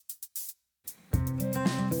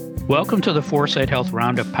Welcome to the 4sight Health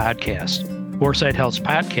Roundup podcast. 4sight Health's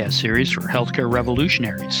podcast series for healthcare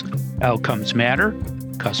revolutionaries. Outcomes matter,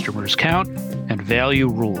 customers count, and value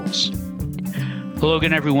rules. Hello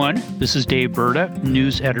again, everyone. This is Dave Burda,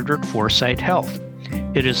 news editor at 4sight Health.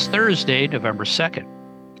 It is Thursday, November 2nd.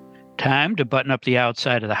 Time to button up the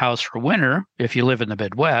outside of the house for winter if you live in the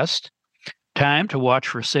Midwest. Time to watch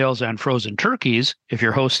for sales on frozen turkeys if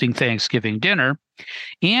you're hosting Thanksgiving dinner.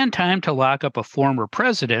 And time to lock up a former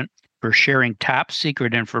president for sharing top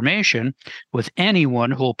secret information with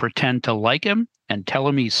anyone who'll pretend to like him and tell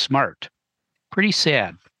him he's smart. Pretty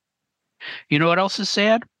sad. You know what else is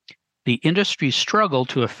sad? The industry's struggle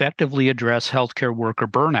to effectively address healthcare worker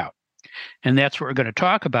burnout. And that's what we're going to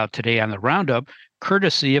talk about today on the Roundup,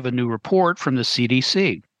 courtesy of a new report from the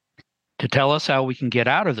CDC. To tell us how we can get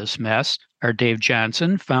out of this mess are Dave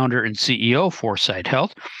Johnson, founder and CEO of 4sight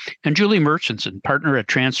Health, and Julie Murchison, partner at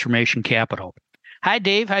Transformation Capital. Hi,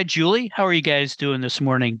 Dave. Hi, Julie. How are you guys doing this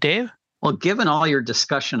morning, Dave? Well, given all your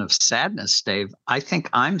discussion of sadness, Dave, I think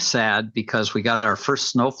I'm sad because we got our first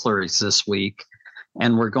snow flurries this week,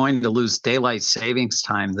 and we're going to lose daylight savings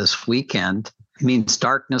time this weekend. It means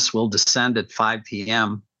darkness will descend at 5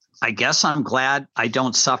 p.m. I guess I'm glad I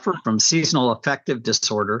don't suffer from seasonal affective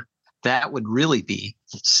disorder. That would really be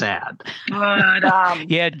sad.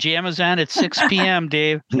 Yeah, jam is on at 6 p.m.,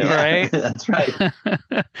 Dave. Yeah, right? That's right.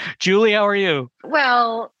 Julie, how are you?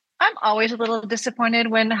 Well, I'm always a little disappointed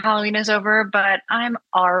when Halloween is over, but I'm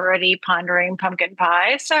already pondering pumpkin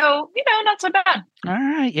pie. So, not so bad. All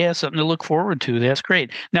right. Yeah, something to look forward to. That's great.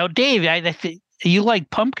 Now, Dave, you like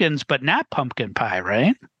pumpkins, but not pumpkin pie,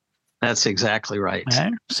 right? That's exactly right.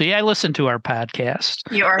 Right. See, I listen to our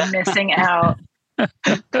podcast. You are missing out.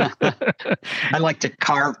 I like to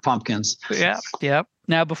carve pumpkins. Yeah.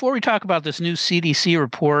 Now, before we talk about this new CDC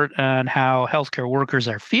report on how healthcare workers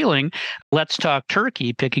are feeling, let's talk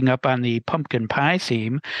turkey, picking up on the pumpkin pie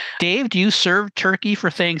theme. Dave, do you serve turkey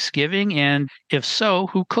for Thanksgiving? And if so,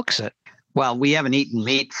 who cooks it? Well, we haven't eaten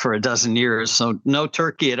meat for a dozen years, so no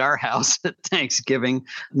turkey at our house at Thanksgiving,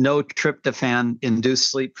 no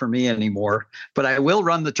tryptophan-induced sleep for me anymore. But I will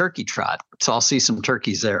run the turkey trot, so I'll see some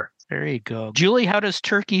turkeys there. There you go. Julie, how does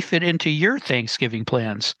turkey fit into your Thanksgiving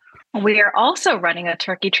plans? We are also running a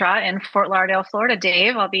turkey trot in Fort Lauderdale, Florida,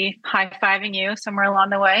 Dave. I'll be high-fiving you somewhere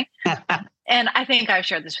along the way. And I think I've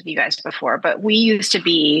shared this with you guys before, but we used to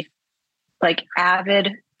be like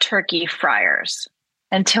avid turkey fryers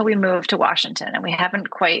until we moved to Washington, and we haven't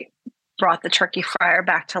quite brought the turkey fryer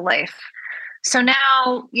back to life. So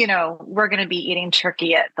now, we're going to be eating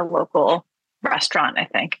turkey at the local restaurant, I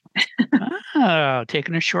think. Oh,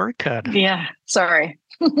 taking a shortcut. Yeah, sorry.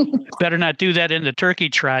 Better not do that in the turkey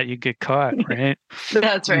trot. You get caught, right?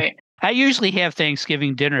 That's right. I usually have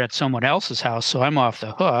Thanksgiving dinner at someone else's house, so I'm off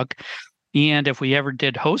the hook. And if we ever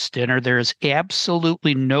did host dinner, there is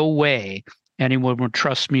absolutely no way anyone would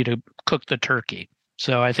trust me to cook the turkey.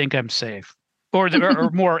 So I think I'm safe. Or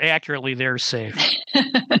more accurately, they're safe.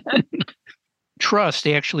 Trust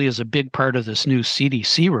actually is a big part of this new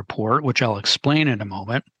CDC report, which I'll explain in a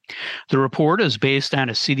moment. The report is based on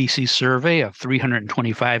a CDC survey of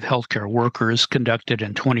 325 healthcare workers conducted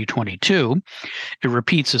in 2022. It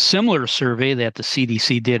repeats a similar survey that the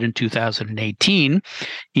CDC did in 2018,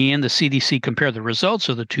 and the CDC compared the results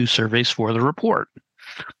of the two surveys for the report.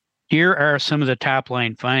 Here are some of the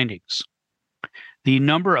top-line findings. The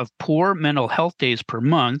number of poor mental health days per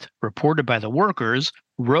month reported by the workers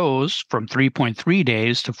rose from 3.3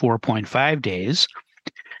 days to 4.5 days.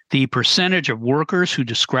 The percentage of workers who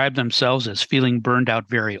describe themselves as feeling burned out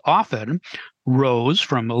very often rose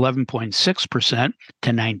from 11.6% to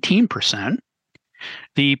 19%.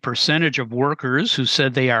 The percentage of workers who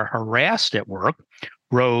said they are harassed at work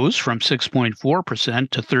rose from 6.4%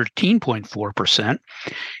 to 13.4%.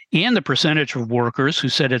 And the percentage of workers who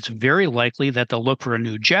said it's very likely that they'll look for a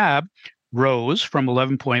new job rose from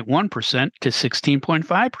 11.1% to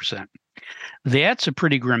 16.5%. That's a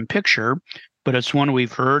pretty grim picture, but it's one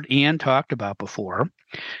we've heard and talked about before.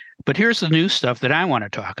 But here's the new stuff that I want to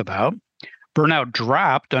talk about. Burnout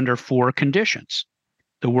dropped under 4 conditions.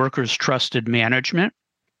 The workers trusted management.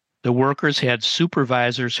 The workers had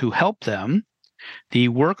supervisors who helped them. The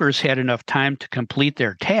workers had enough time to complete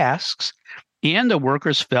their tasks. And the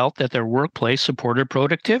workers felt that their workplace supported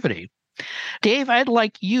productivity. Dave, I'd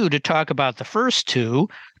like you to talk about the first two,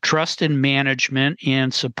 trust in management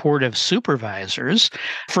and supportive supervisors.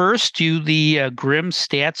 First, do the grim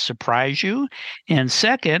stats surprise you? And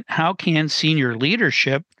second, how can senior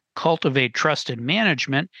leadership cultivate trust in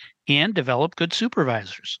management and develop good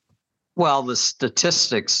supervisors? Well, the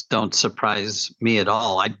statistics don't surprise me at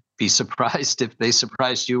all. I'd be surprised if they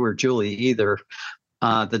surprised you or Julie either.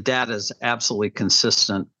 The data is absolutely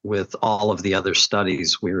consistent with all of the other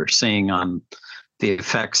studies we were seeing on the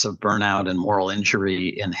effects of burnout and moral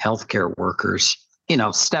injury in healthcare workers.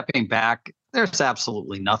 Stepping back, there's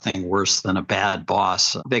absolutely nothing worse than a bad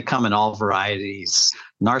boss. They come in all varieties: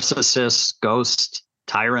 narcissists, ghosts,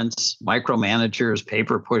 tyrants, micromanagers,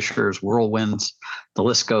 paper pushers, whirlwinds. The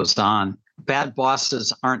list goes on. Bad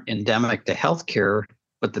bosses aren't endemic to healthcare,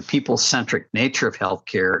 but the people-centric nature of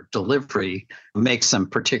healthcare delivery makes them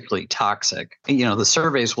particularly toxic. The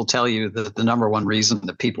surveys will tell you that the number one reason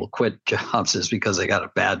that people quit jobs is because they got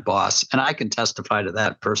a bad boss. And I can testify to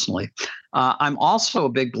that personally. I'm also a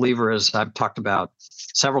big believer, as I've talked about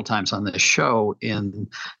several times on this show, in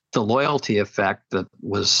the loyalty effect that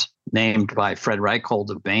was named by Fred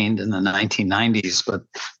Reichhold of Bain in the 1990s. But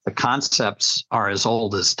the concepts are as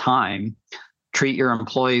old as time. Treat your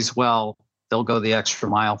employees well, they'll go the extra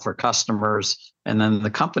mile for customers, and then the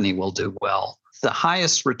company will do well. The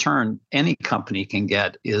highest return any company can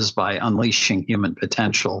get is by unleashing human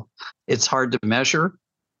potential. It's hard to measure,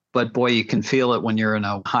 but boy, you can feel it when you're in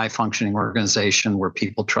a high-functioning organization where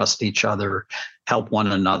people trust each other, help one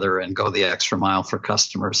another, and go the extra mile for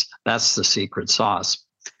customers. That's the secret sauce.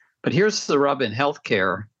 But here's the rub in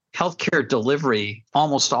healthcare. Healthcare delivery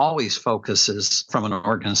almost always focuses, from an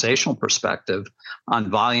organizational perspective,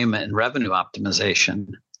 on volume and revenue optimization.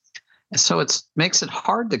 So it makes it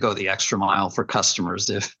hard to go the extra mile for customers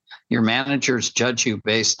if your managers judge you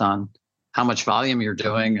based on how much volume you're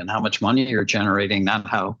doing and how much money you're generating, not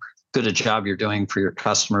how good a job you're doing for your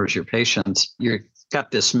customers, your patients. You've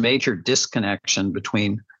got this major disconnection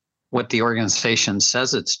between what the organization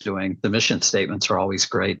says it's doing. The mission statements are always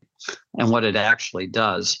great, and what it actually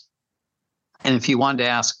does. And if you wanted to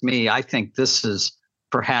ask me, I think this is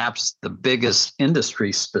perhaps the biggest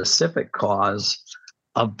industry-specific cause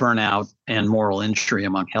of burnout and moral injury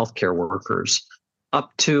among healthcare workers,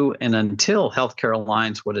 up to and until healthcare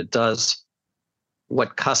aligns what it does,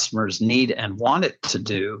 what customers need and want it to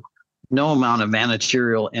do. No amount of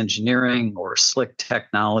managerial engineering or slick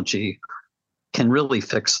technology can really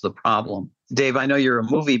fix the problem. Dave, I know you're a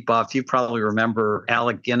movie buff. You probably remember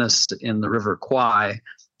Alec Guinness in The River Kwai.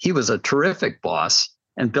 He was a terrific boss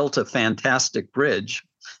and built a fantastic bridge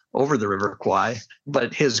over the River Kwai,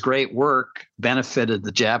 but his great work benefited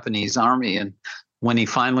the Japanese army. And when he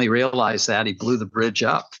finally realized that, he blew the bridge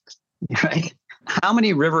up. Right? How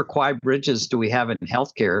many River Kwai bridges do we have in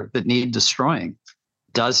healthcare that need destroying?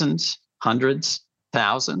 Dozens, hundreds,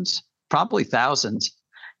 thousands, probably thousands.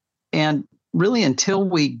 And really, until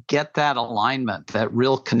we get that alignment, that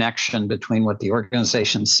real connection between what the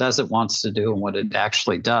organization says it wants to do and what it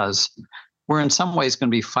actually does, we're in some ways going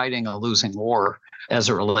to be fighting a losing war as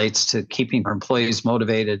it relates to keeping our employees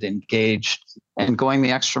motivated, engaged, and going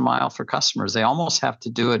the extra mile for customers. They almost have to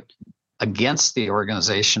do it against the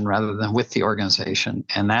organization rather than with the organization.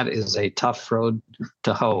 And that is a tough road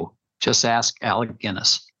to hoe. Just ask Alec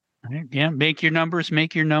Guinness. Yeah, make your numbers,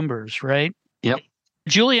 right? Yep.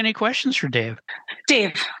 Julie, any questions for Dave?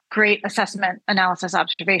 Dave, great assessment, analysis,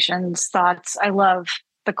 observations, thoughts. I love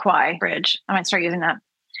the Kwai bridge. I might start using that.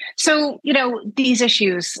 So, these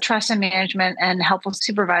issues, trust and management and helpful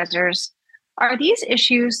supervisors, are these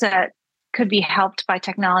issues that could be helped by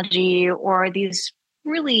technology, or are these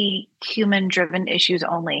really human-driven issues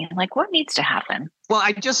only? Like, what needs to happen? Well,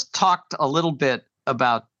 I just talked a little bit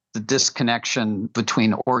about the disconnection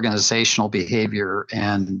between organizational behavior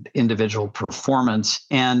and individual performance,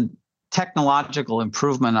 and technological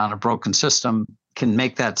improvement on a broken system can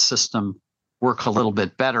make that system work a little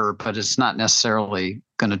bit better, but it's not necessarily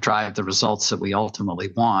going to drive the results that we ultimately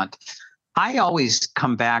want. I always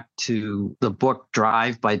come back to the book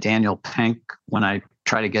Drive by Daniel Pink when I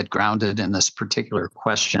try to get grounded in this particular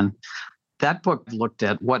question. That book looked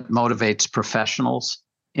at what motivates professionals.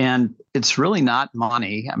 And it's really not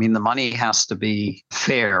money. I mean, the money has to be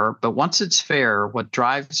fair, but once it's fair, what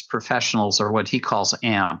drives professionals are what he calls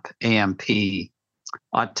AMP,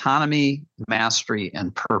 autonomy, mastery,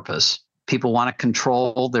 and purpose. People want to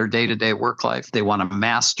control their day-to-day work life. They want to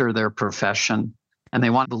master their profession, and they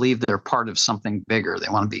want to believe they're part of something bigger. They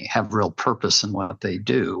want to have real purpose in what they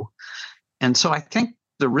do. And so I think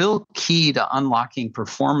the real key to unlocking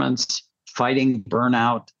performance, fighting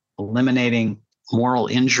burnout, eliminating moral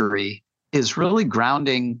injury is really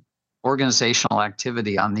grounding organizational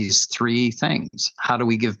activity on these three things. How do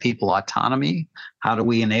we give people autonomy? How do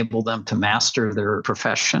we enable them to master their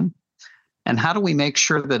profession? And how do we make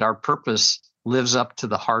sure that our purpose lives up to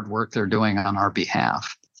the hard work they're doing on our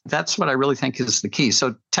behalf? That's what I really think is the key.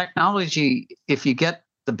 So technology, if you get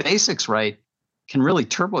the basics right, can really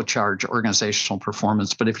turbocharge organizational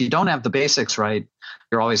performance. But if you don't have the basics right,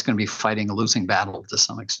 you're always going to be fighting a losing battle to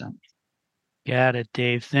some extent. Got it,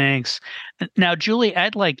 Dave. Thanks. Now, Julie,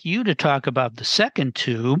 I'd like you to talk about the second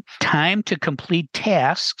two, time to complete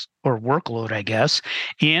tasks or workload, I guess,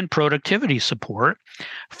 and productivity support.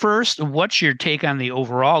 First, what's your take on the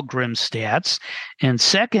overall grim stats? And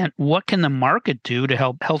second, what can the market do to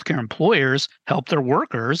help healthcare employers help their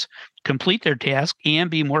workers complete their task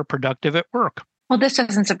and be more productive at work? Well, this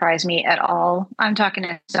doesn't surprise me at all. I'm talking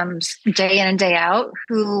to some day in and day out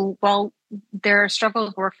who, well, their struggle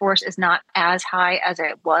with workforce is not as high as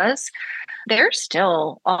it was. They're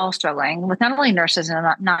still all struggling with not only nurses and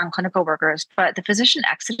non-clinical workers, but the physician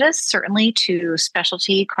exodus, certainly to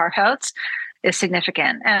specialty carve-outs, is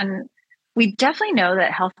significant. And we definitely know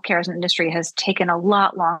that healthcare as an industry has taken a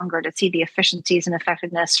lot longer to see the efficiencies and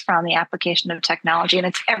effectiveness from the application of technology. And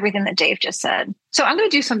it's everything that Dave just said. So I'm going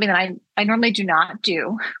to do something that I normally do not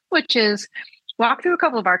do, which is walk through a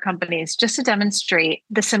couple of our companies just to demonstrate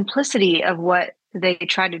the simplicity of what they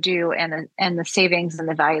try to do and the savings and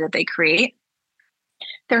the value that they create.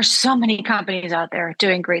 There's so many companies out there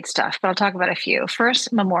doing great stuff, but I'll talk about a few.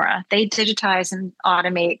 First, Memora. They digitize and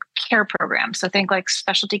automate care programs. So think like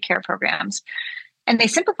specialty care programs. And they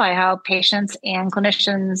simplify how patients and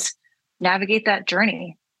clinicians navigate that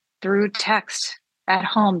journey through text at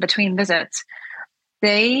home between visits.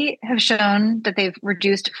 They have shown that they've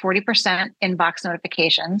reduced 40% inbox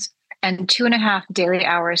notifications and 2.5 daily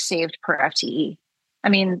hours saved per FTE. I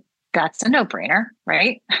mean, that's a no-brainer,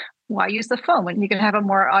 right? Why use the phone when you can have a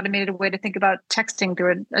more automated way to think about texting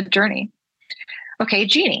through a journey? Okay,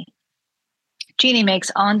 Genie. Genie makes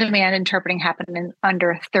on-demand interpreting happen in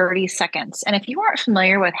under 30 seconds. And if you aren't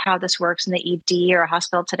familiar with how this works in the ED or a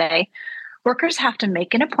hospital today, workers have to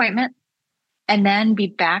make an appointment and then be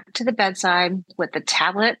back to the bedside with the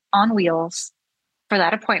tablet on wheels for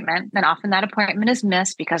that appointment. And often that appointment is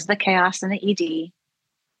missed because of the chaos in the ED.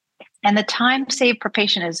 And the time saved per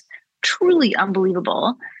patient is truly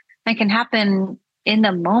unbelievable. And can happen in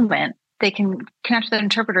the moment. They can connect with the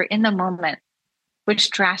interpreter in the moment,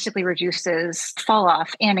 which drastically reduces fall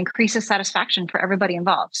off and increases satisfaction for everybody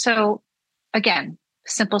involved. So again,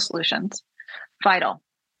 simple solutions. Vital.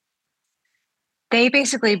 They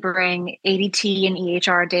basically bring ADT and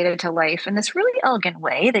EHR data to life in this really elegant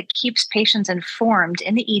way that keeps patients informed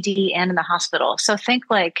in the ED and in the hospital. So think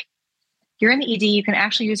like you're in the ED, you can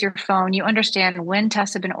actually use your phone, you understand when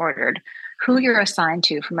tests have been ordered, who you're assigned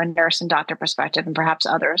to from a nurse and doctor perspective, and perhaps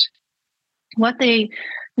others, what the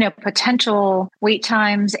potential wait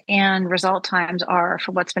times and result times are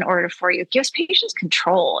for what's been ordered for you. It gives patients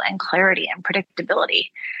control and clarity and predictability.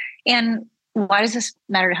 And why does this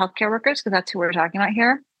matter to healthcare workers? Because that's who we're talking about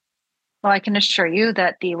here. Well, I can assure you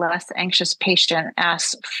that the less anxious patient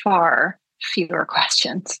asks far fewer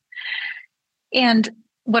questions. And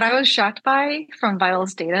what I was shocked by from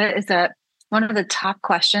Vital's data is that one of the top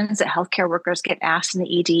questions that healthcare workers get asked in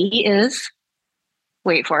the ED is,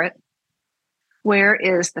 wait for it, where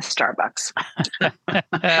is the Starbucks?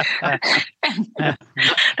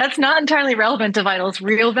 That's not entirely relevant to Vital's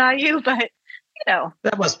real value, but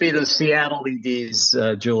that must be the Seattle EDs,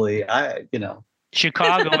 Julie.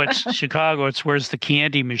 Chicago. It's where's the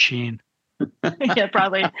candy machine? Yeah,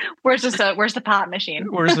 probably. Where's the pop machine?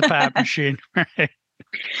 Where's the pop machine? Right.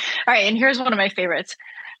 All right, and here's one of my favorites: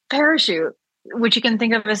 Parachute, which you can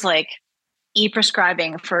think of as like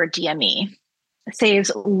e-prescribing for DME,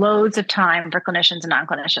 saves loads of time for clinicians and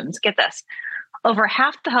non-clinicians. Get this. Over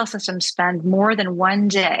half the health systems spend more than 1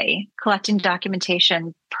 day collecting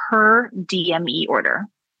documentation per DME order.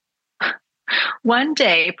 1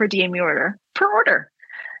 day per DME order, per order.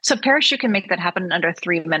 So Parachute can make that happen in under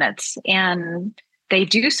 3 minutes. And they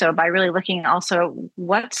do so by really looking also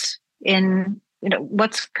what's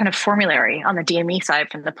what's kind of formulary on the DME side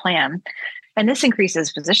from the plan. And this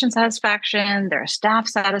increases physician satisfaction, their staff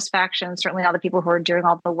satisfaction, certainly all the people who are doing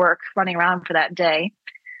all the work running around for that day,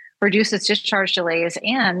 reduces discharge delays,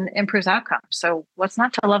 and improves outcomes. So what's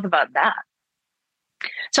not to love about that?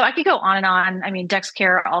 So I could go on and on. I mean,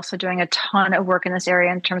 DexCare also doing a ton of work in this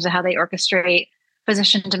area in terms of how they orchestrate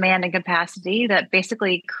physician demand and capacity that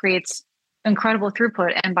basically creates incredible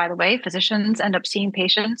throughput. And by the way, physicians end up seeing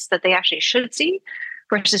patients that they actually should see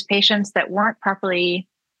versus patients that weren't properly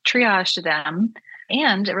triaged to them.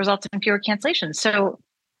 And it results in fewer cancellations. So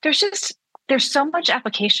there's so much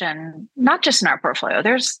application, not just in our portfolio.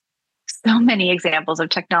 There's so many examples of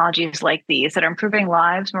technologies like these that are improving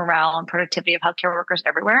lives, morale, and productivity of healthcare workers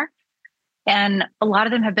everywhere. And a lot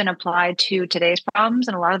of them have been applied to today's problems,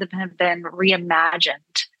 and a lot of them have been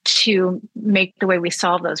reimagined to make the way we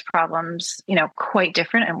solve those problems, quite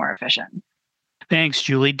different and more efficient. Thanks,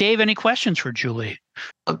 Julie. Dave, any questions for Julie?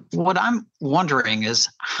 What I'm wondering is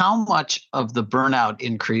how much of the burnout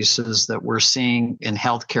increases that we're seeing in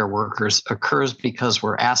healthcare workers occurs because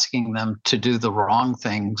we're asking them to do the wrong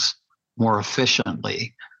things more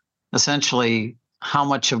efficiently. Essentially, how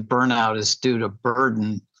much of burnout is due to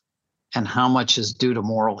burden and how much is due to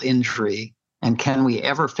moral injury? And can we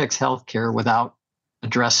ever fix healthcare without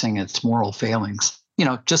addressing its moral failings?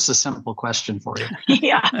 Just a simple question for you.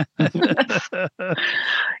 Yeah.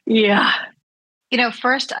 Yeah.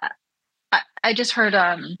 First, I just heard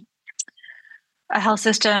a health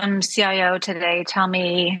system CIO today tell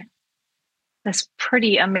me this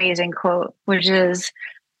pretty amazing quote, which is,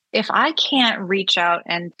 if I can't reach out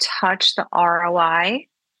and touch the ROI,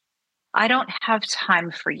 I don't have time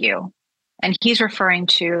for you. And he's referring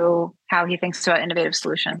to how he thinks about innovative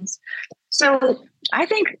solutions. So I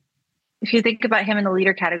think if you think about him in the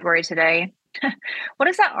leader category today, what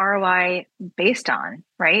is that ROI based on,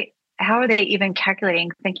 right? How are they even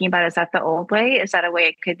calculating, thinking about, is that the old way? Is that a way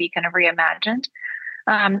it could be kind of reimagined?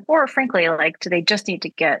 Or frankly, do they just need to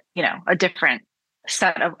get, a different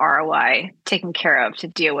set of ROI taken care of to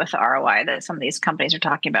deal with the ROI that some of these companies are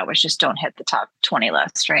talking about, which just don't hit the top 20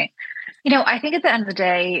 list, right? I think at the end of the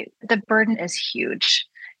day, the burden is huge.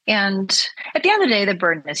 And at the end of the day, the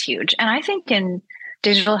burden is huge. And I think in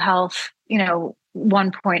digital health,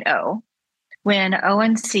 1.0, when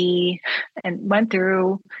ONC went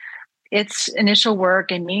through its initial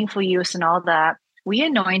work and meaningful use and all that, we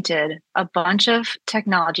anointed a bunch of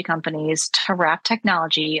technology companies to wrap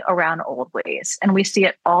technology around old ways. And we see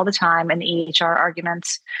it all the time in the EHR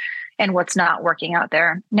arguments and what's not working out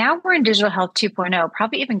there. Now we're in digital health 2.0,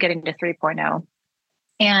 probably even getting to 3.0.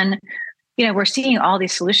 And, we're seeing all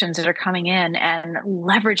these solutions that are coming in and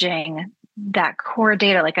leveraging that core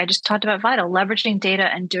data. Like I just talked about Vital, leveraging data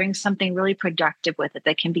and doing something really productive with it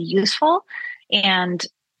that can be useful and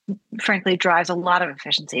frankly drives a lot of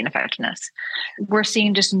efficiency and effectiveness. We're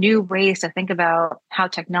seeing just new ways to think about how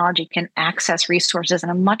technology can access resources in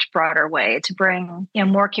a much broader way to bring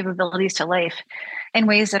more capabilities to life in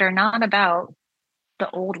ways that are not about the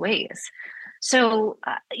old ways. So,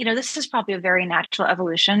 this is probably a very natural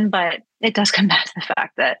evolution, but it does come back to the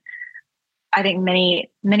fact that I think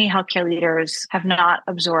many, many healthcare leaders have not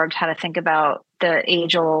absorbed how to think about the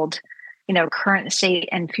age-old, current state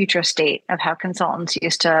and future state of how consultants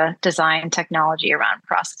used to design technology around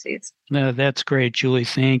processes. No, that's great, Julie.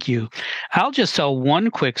 Thank you. I'll just tell one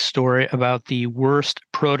quick story about the worst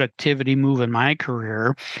productivity move in my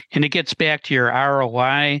career. And it gets back to your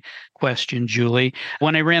ROI question, Julie.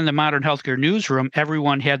 When I ran the Modern Healthcare Newsroom,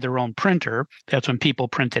 everyone had their own printer. That's when people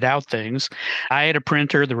printed out things. I had a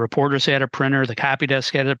printer, the reporters had a printer, the copy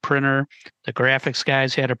desk had a printer, the graphics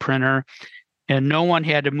guys had a printer, and no one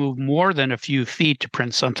had to move more than a few feet to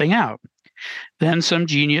print something out. Then some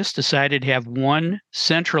genius decided to have one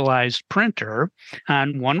centralized printer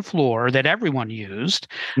on one floor that everyone used,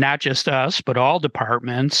 not just us, but all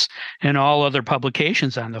departments and all other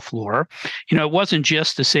publications on the floor. It wasn't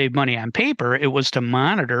just to save money on paper, it was to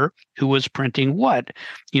monitor who was printing what.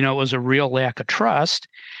 It was a real lack of trust.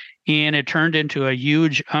 And it turned into a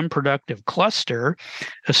huge unproductive cluster,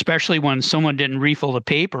 especially when someone didn't refill the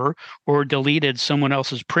paper or deleted someone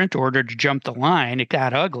else's print order to jump the line. It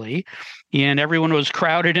got ugly, and everyone was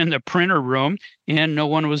crowded in the printer room, and no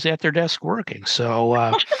one was at their desk working.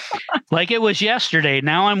 So, like it was yesterday,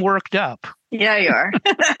 now I'm worked up. Yeah, you are.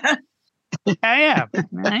 I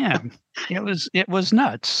am. It was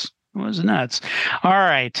nuts. It was nuts. All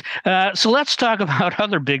right. So let's talk about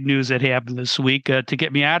other big news that happened this week to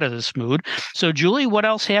get me out of this mood. So, Julie, what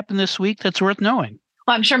else happened this week that's worth knowing?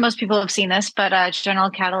 Well, I'm sure most people have seen this, but General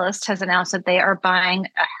Catalyst has announced that they are buying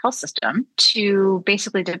a health system to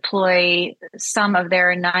basically deploy some of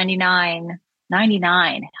their 99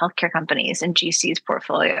 healthcare companies in GC's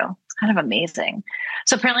portfolio. It's kind of amazing.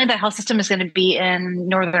 So apparently the health system is going to be in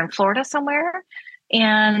northern Florida somewhere.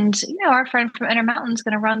 And, our friend from Intermountain is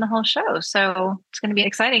going to run the whole show. So it's going to be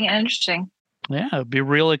exciting and interesting. Yeah, it'll be a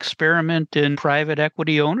real experiment in private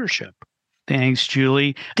equity ownership. Thanks,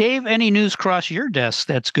 Julie. Dave, any news cross your desk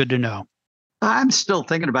that's good to know? I'm still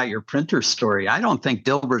thinking about your printer story. I don't think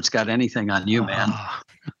Dilbert's got anything on you, man.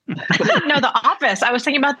 No, The Office. I was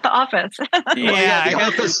thinking about The Office. Yeah, The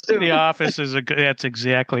Office too. The Office is that's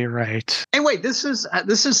exactly right. Hey, wait, this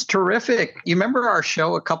is terrific. You remember our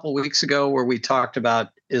show a couple of weeks ago where we talked about,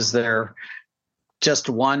 is there just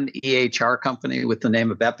one EHR company with the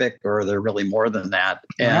name of Epic, or are there really more than that?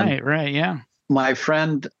 And Right, yeah. my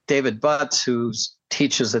friend David Butts, who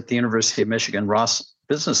teaches at the University of Michigan Ross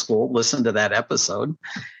Business School, listened to that episode,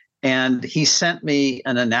 and he sent me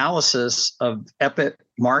an analysis of Epic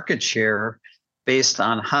market share based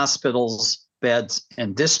on hospitals, beds,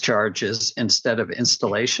 and discharges instead of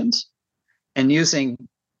installations. And using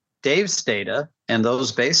Dave's data and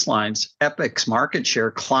those baselines, Epic's market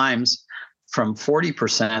share climbs from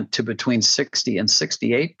 40% to between 60 and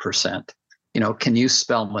 68%. Can you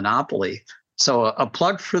spell monopoly? So a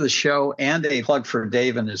plug for the show and a plug for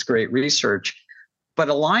Dave and his great research. But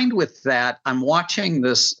aligned with that, I'm watching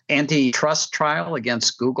this antitrust trial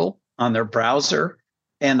against Google on their browser.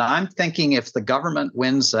 And I'm thinking if the government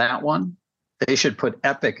wins that one, they should put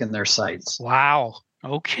Epic in their sites. Wow.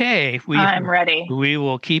 Okay. I'm ready. We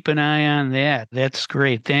will keep an eye on that. That's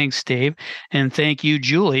great. Thanks, Dave. And thank you,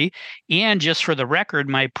 Julie. And just for the record,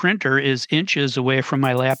 my printer is inches away from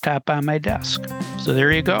my laptop on my desk. So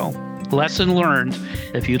there you go. Lesson learned.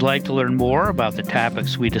 If you'd like to learn more about the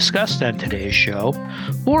topics we discussed on today's show,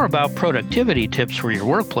 or about productivity tips for your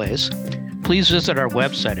workplace, please visit our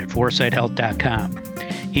website at 4sighthealth.com.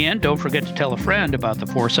 And don't forget to tell a friend about the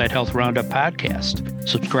 4sight Health Roundup podcast.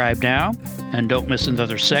 Subscribe now and don't miss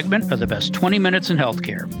another segment of the best 20 minutes in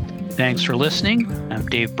healthcare. Thanks for listening. I'm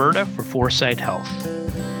Dave Berta for 4sight Health.